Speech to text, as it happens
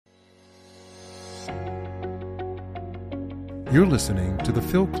You're listening to the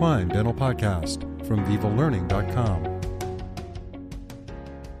Phil Klein Dental Podcast from VivaLearning.com.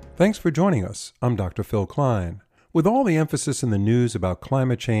 Thanks for joining us. I'm Dr. Phil Klein. With all the emphasis in the news about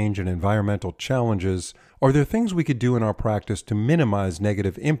climate change and environmental challenges, are there things we could do in our practice to minimize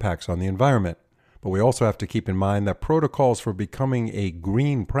negative impacts on the environment? But we also have to keep in mind that protocols for becoming a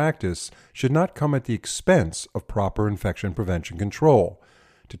green practice should not come at the expense of proper infection prevention control.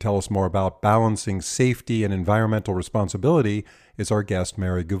 To tell us more about balancing safety and environmental responsibility is our guest,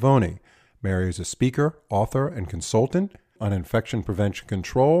 Mary Govoni. Mary is a speaker, author, and consultant on infection prevention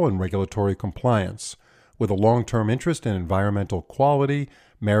control and regulatory compliance. With a long-term interest in environmental quality,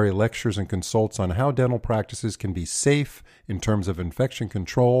 Mary lectures and consults on how dental practices can be safe in terms of infection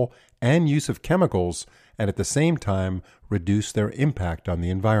control and use of chemicals, and at the same time reduce their impact on the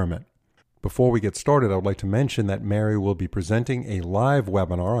environment. Before we get started, I would like to mention that Mary will be presenting a live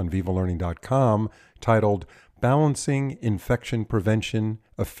webinar on VivaLearning.com titled Balancing Infection Prevention,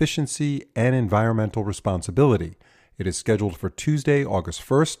 Efficiency, and Environmental Responsibility. It is scheduled for Tuesday, August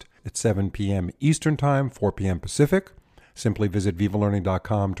 1st at 7 p.m. Eastern Time, 4 p.m. Pacific. Simply visit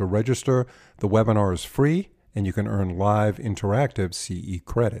VivaLearning.com to register. The webinar is free, and you can earn live interactive CE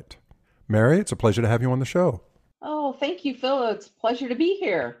credit. Mary, it's a pleasure to have you on the show. Oh, thank you, Phil. It's a pleasure to be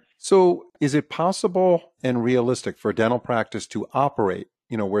here. So is it possible and realistic for a dental practice to operate,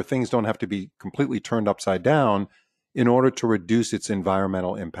 where things don't have to be completely turned upside down in order to reduce its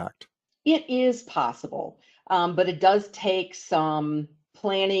environmental impact? It is possible, but it does take some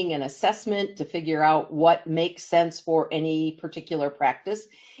planning and assessment to figure out what makes sense for any particular practice.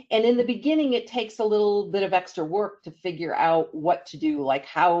 And in the beginning, it takes a little bit of extra work to figure out what to do, like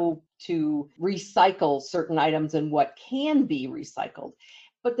how to recycle certain items and what can be recycled.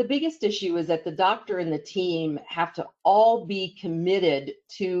 But the biggest issue is that the doctor and the team have to all be committed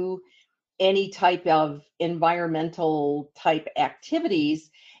to any type of environmental type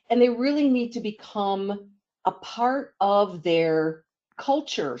activities, and they really need to become a part of their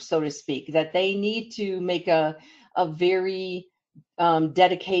culture, so to speak, that they need to make a very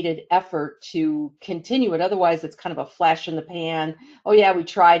dedicated effort to continue it. Otherwise, it's kind of a flash in the pan. Oh yeah, we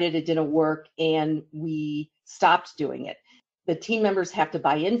tried it, it didn't work, and we stopped doing it. The team members have to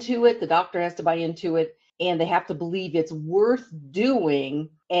buy into it, the doctor has to buy into it, and they have to believe it's worth doing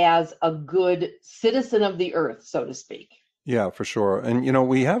as a good citizen of the earth, so to speak. Yeah, for sure. And,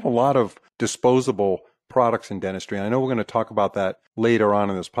 we have a lot of disposable products in dentistry. And I know we're going to talk about that later on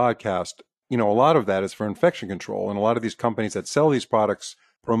in this podcast. A lot of that is for infection control. And a lot of these companies that sell these products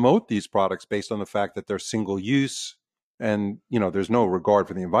promote these products based on the fact that they're single use. And, there's no regard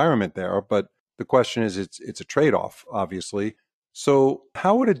for the environment there. But the question is, it's a trade-off, obviously. So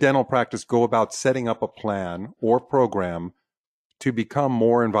how would a dental practice go about setting up a plan or program to become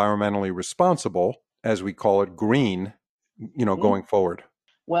more environmentally responsible, as we call it, green, going forward?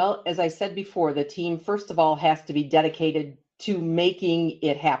 Well, as I said before, the team, first of all, has to be dedicated to making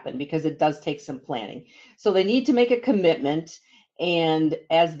it happen because it does take some planning. So they need to make a commitment. And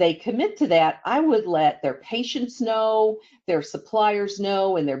as they commit to that, I would let their patients know, their suppliers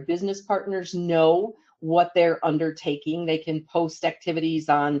know, and their business partners know what they're undertaking. They can post activities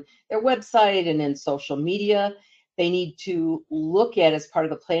on their website and in social media. They need to look at, as part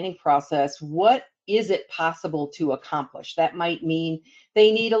of the planning process, what is it possible to accomplish? That might mean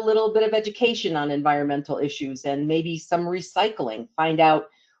they need a little bit of education on environmental issues and maybe some recycling. Find out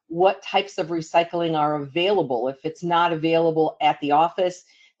what types of recycling are available. If it's not available at the office,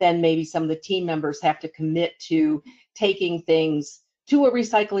 then maybe some of the team members have to commit to taking things to a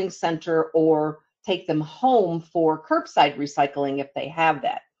recycling center or take them home for curbside recycling if they have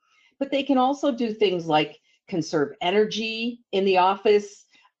that. But they can also do things like conserve energy in the office.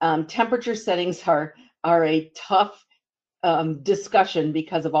 Temperature settings are a tough discussion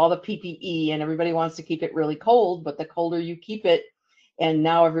because of all the PPE, and everybody wants to keep it really cold, but the colder you keep it, and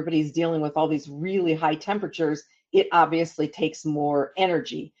now everybody's dealing with all these really high temperatures, it obviously takes more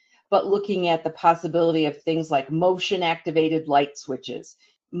energy. But looking at the possibility of things like motion activated light switches.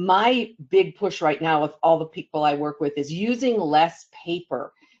 My big push right now with all the people I work with is using less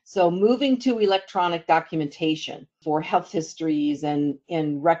paper. So moving to electronic documentation for health histories and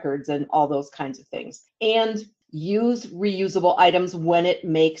records and all those kinds of things. And use reusable items when it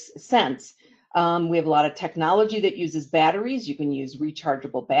makes sense. We have a lot of technology that uses batteries. You can use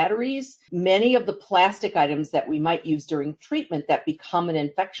rechargeable batteries. Many of the plastic items that we might use during treatment that become an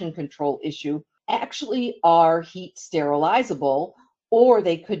infection control issue actually are heat sterilizable, or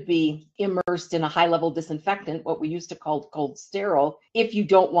they could be immersed in a high-level disinfectant, what we used to call cold sterile, if you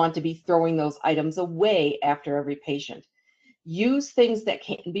don't want to be throwing those items away after every patient. Use things that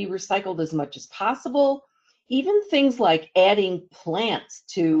can be recycled as much as possible. Even things like adding plants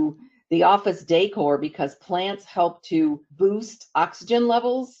to the office decor, because plants help to boost oxygen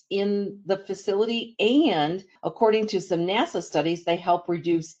levels in the facility. And according to some NASA studies, they help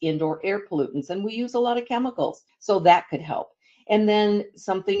reduce indoor air pollutants. And we use a lot of chemicals, so that could help. And then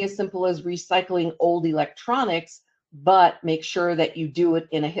something as simple as recycling old electronics, but make sure that you do it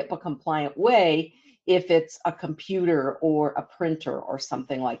in a HIPAA compliant way if it's a computer or a printer or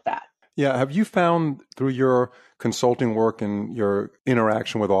something like that. Yeah. Have you found through your consulting work and your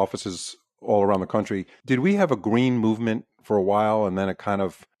interaction with offices all around the country, did we have a green movement for a while and then it kind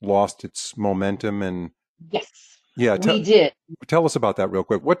of lost its momentum? And Yes, yeah, we did. tell us about that real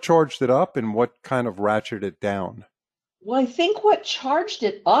quick. What charged it up and what kind of ratcheted it down? Well, I think what charged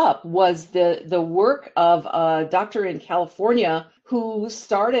it up was the work of a doctor in California who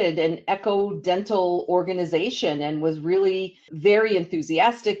started an eco dental organization and was really very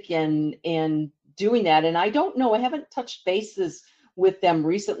enthusiastic in doing that. And I don't know, I haven't touched bases with them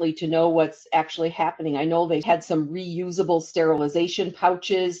recently to know what's actually happening. I know they had some reusable sterilization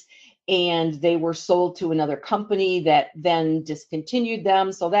pouches and they were sold to another company that then discontinued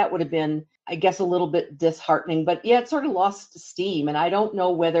them. So that would have been, I guess, a little bit disheartening, but yeah, it sort of lost steam. And I don't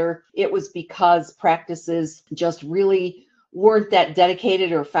know whether it was because practices just really weren't that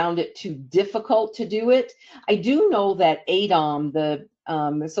dedicated or found it too difficult to do it. I do know that ADOM, the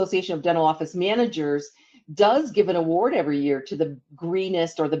Association of Dental Office Managers, does give an award every year to the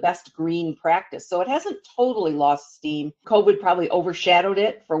greenest or the best green practice. So it hasn't totally lost steam. COVID probably overshadowed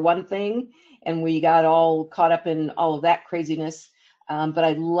it for one thing, and we got all caught up in all of that craziness. But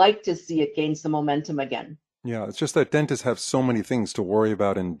I'd like to see it gain some momentum again. Yeah, it's just that dentists have so many things to worry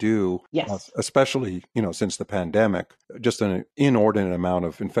about and do, Yes. especially, since the pandemic, just an inordinate amount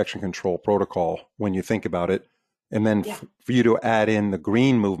of infection control protocol when you think about it. And then Yeah. for you to add in the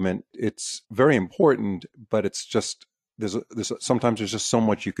green movement, it's very important, but it's just, sometimes there's just so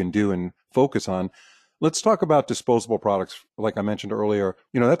much you can do and focus on. Let's talk about disposable products. Like I mentioned earlier,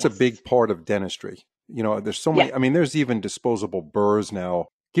 that's a Yes. big part of dentistry. There's so Yeah. many, I mean, there's even disposable burrs now.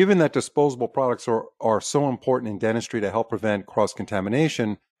 Given that disposable products are so important in dentistry to help prevent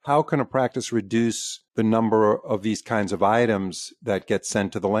cross-contamination, how can a practice reduce the number of these kinds of items that get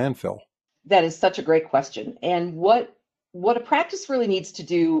sent to the landfill? That is such a great question. And what a practice really needs to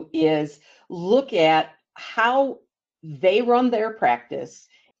do is look at how they run their practice.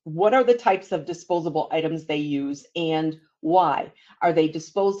 What are the types of disposable items they use and why? Are they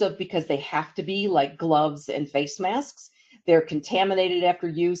disposed of because they have to be, like gloves and face masks? They're contaminated after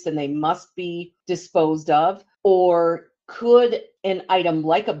use and they must be disposed of. Or could an item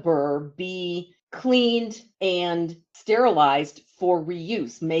like a burr be cleaned and sterilized for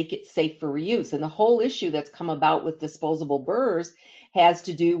reuse, make it safe for reuse? And the whole issue that's come about with disposable burrs has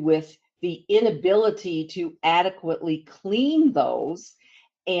to do with the inability to adequately clean those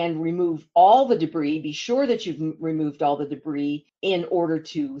and remove all the debris, be sure that you've removed all the debris in order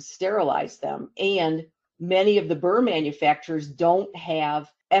to sterilize them. And many of the burr manufacturers don't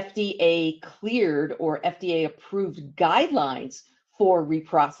have FDA cleared or FDA approved guidelines for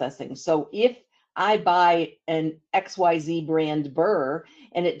reprocessing. So if I buy an XYZ brand burr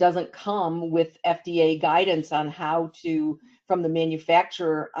and it doesn't come with FDA guidance on how to, from the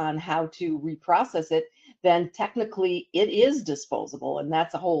manufacturer, on how to reprocess it, then technically it is disposable, and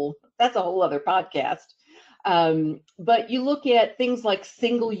that's a whole other podcast. But you look at things like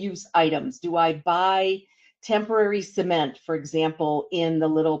single-use items. Do I buy temporary cement, for example, in the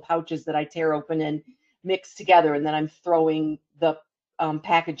little pouches that I tear open and mix together, and then I'm throwing the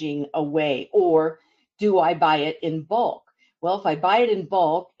packaging away? Or do I buy it in bulk? Well, if I buy it in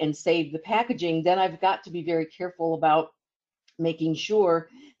bulk and save the packaging, then I've got to be very careful about making sure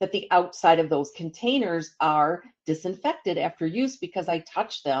that the outside of those containers are disinfected after use because I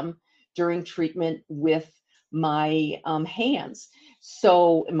touch them during treatment with my hands.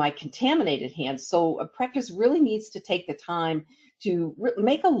 So my contaminated hands. So a practice really needs to take the time to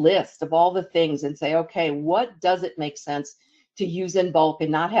make a list of all the things and say, okay, what does it make sense to use in bulk and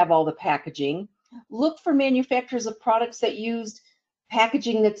not have all the packaging? Look for manufacturers of products that used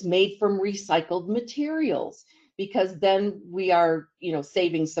packaging that's made from recycled materials, because then we are,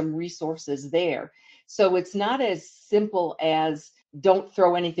 saving some resources there. So it's not as simple as don't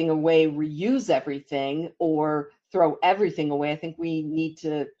throw anything away, reuse everything, or throw everything away. I think we need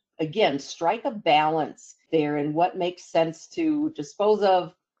to, again, strike a balance there in what makes sense to dispose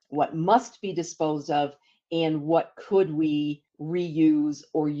of, what must be disposed of, and what could we reuse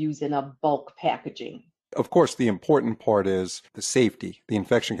or use in a bulk packaging. Of course, the important part is the safety, the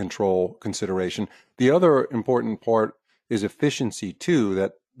infection control consideration. The other important part is efficiency too,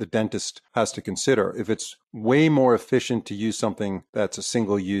 that the dentist has to consider. If it's way more efficient to use something that's a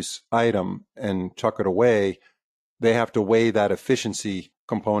single-use item and chuck it away, they have to weigh that efficiency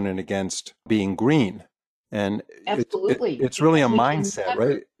component against being green. And Absolutely, it's really a because we can mindset, never,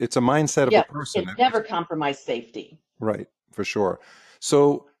 right? It's a mindset of the yeah, person. can never compromise safety. Right, for sure.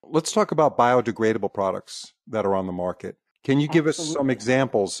 So let's talk about biodegradable products that are on the market. Can you give us some Absolutely.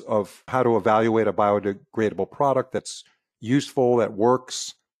 examples of how to evaluate a biodegradable product that's useful, that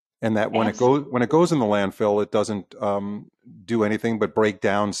works, and that when Absolutely. it goes in the landfill, it doesn't do anything but break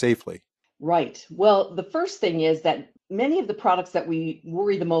down safely? Right. Well, the first thing is that many of the products that we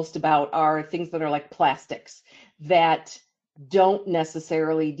worry the most about are things that are like plastics that don't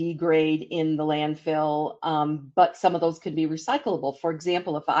necessarily degrade in the landfill, but some of those can be recyclable. For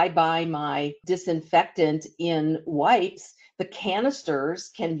example, if I buy my disinfectant in wipes, the canisters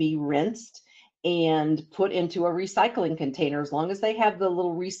can be rinsed and put into a recycling container. As long as they have the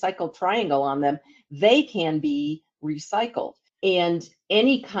little recycle triangle on them, they can be recycled. And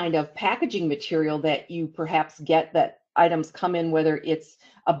any kind of packaging material that you perhaps get that items come in, whether it's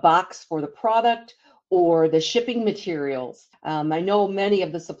a box for the product or the shipping materials. I know many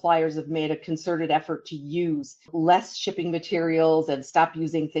of the suppliers have made a concerted effort to use less shipping materials and stop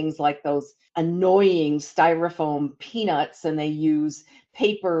using things like those annoying styrofoam peanuts, and they use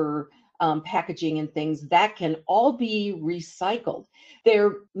paper packaging and things that can all be recycled.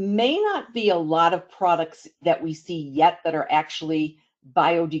 There may not be a lot of products that we see yet that are actually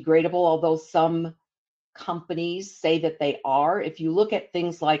biodegradable, although some companies say that they are. If you look at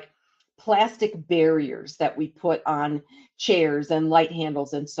things like plastic barriers that we put on chairs and light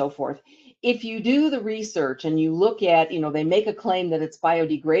handles and so forth, if you do the research and you look at, they make a claim that it's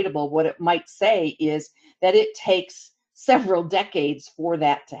biodegradable, what it might say is that it takes several decades for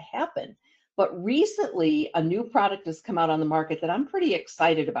that to happen. But recently, a new product has come out on the market that I'm pretty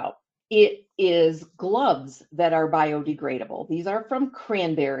excited about. It is gloves that are biodegradable. These are from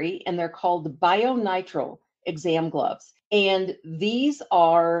Cranberry, and they're called BioNitrile exam gloves. And these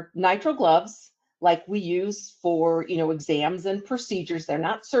are nitrile gloves like we use for, exams and procedures. They're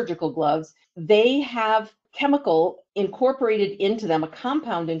not surgical gloves. They have chemical incorporated into them, a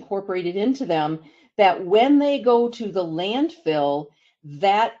compound incorporated into them, that when they go to the landfill,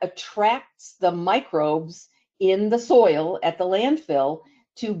 that attracts the microbes in the soil at the landfill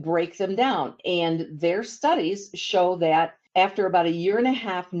to break them down. And their studies show that after about a year and a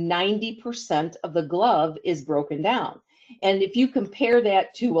half, 90% of the glove is broken down. And if you compare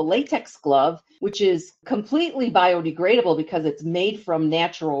that to a latex glove, which is completely biodegradable because it's made from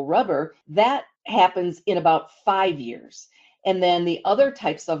natural rubber, that happens in about 5 years. And then the other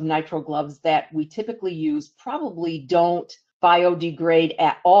types of nitrile gloves that we typically use probably don't biodegrade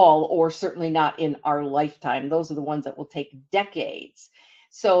at all, or certainly not in our lifetime. Those are the ones that will take decades.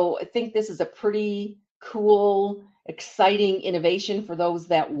 So I think this is a pretty cool, exciting innovation for those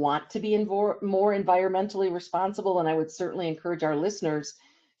that want to be more environmentally responsible. And I would certainly encourage our listeners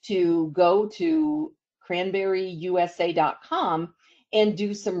to go to cranberryusa.com and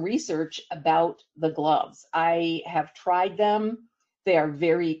do some research about the gloves. I have tried them. They are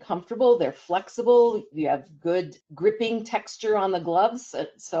very comfortable. They're flexible. You have good gripping texture on the gloves.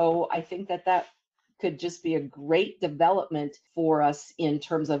 So I think that could just be a great development for us in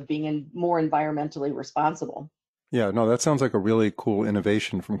terms of being more environmentally responsible. Yeah, no, that sounds like a really cool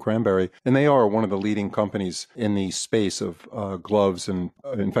innovation from Cranberry. And they are one of the leading companies in the space of gloves and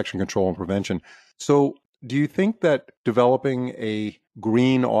infection control and prevention. So do you think that developing a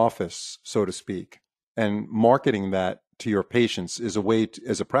green office, so to speak, and marketing that to your patients is a way to,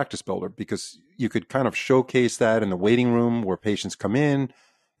 as a practice builder, because you could kind of showcase that in the waiting room where patients come in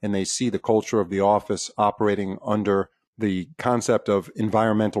and they see the culture of the office operating under the concept of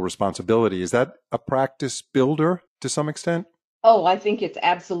environmental responsibility. Is that a practice builder to some extent? Oh, I think it's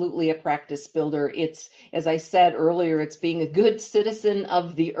absolutely a practice builder. It's, as I said earlier, it's being a good citizen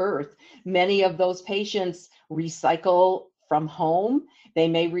of the earth. Many of those patients recycle from home. They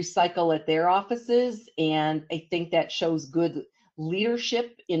may recycle at their offices, and I think that shows good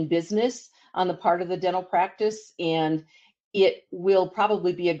leadership in business on the part of the dental practice. And it will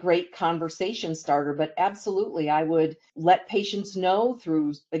probably be a great conversation starter, but absolutely, I would let patients know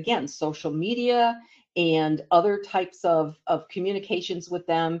through, again, social media and other types of communications with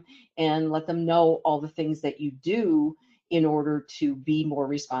them, and let them know all the things that you do in order to be more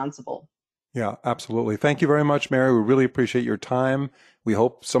responsible. Yeah, absolutely. Thank you very much, Mary. We really appreciate your time. We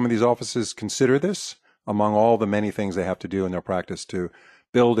hope some of these offices consider this among all the many things they have to do in their practice to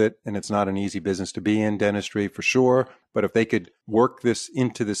build it, and it's not an easy business to be in, dentistry for sure. But if they could work this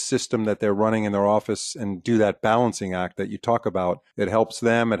into the system that they're running in their office and do that balancing act that you talk about, it helps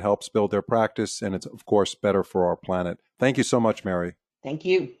them, it helps build their practice, and it's, of course, better for our planet. Thank you so much, Mary. Thank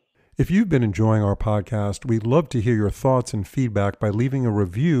you. If you've been enjoying our podcast, we'd love to hear your thoughts and feedback by leaving a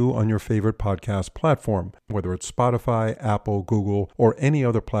review on your favorite podcast platform, whether it's Spotify, Apple, Google, or any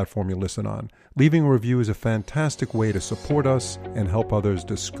other platform you listen on. Leaving a review is a fantastic way to support us and help others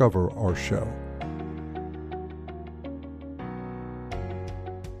discover our show.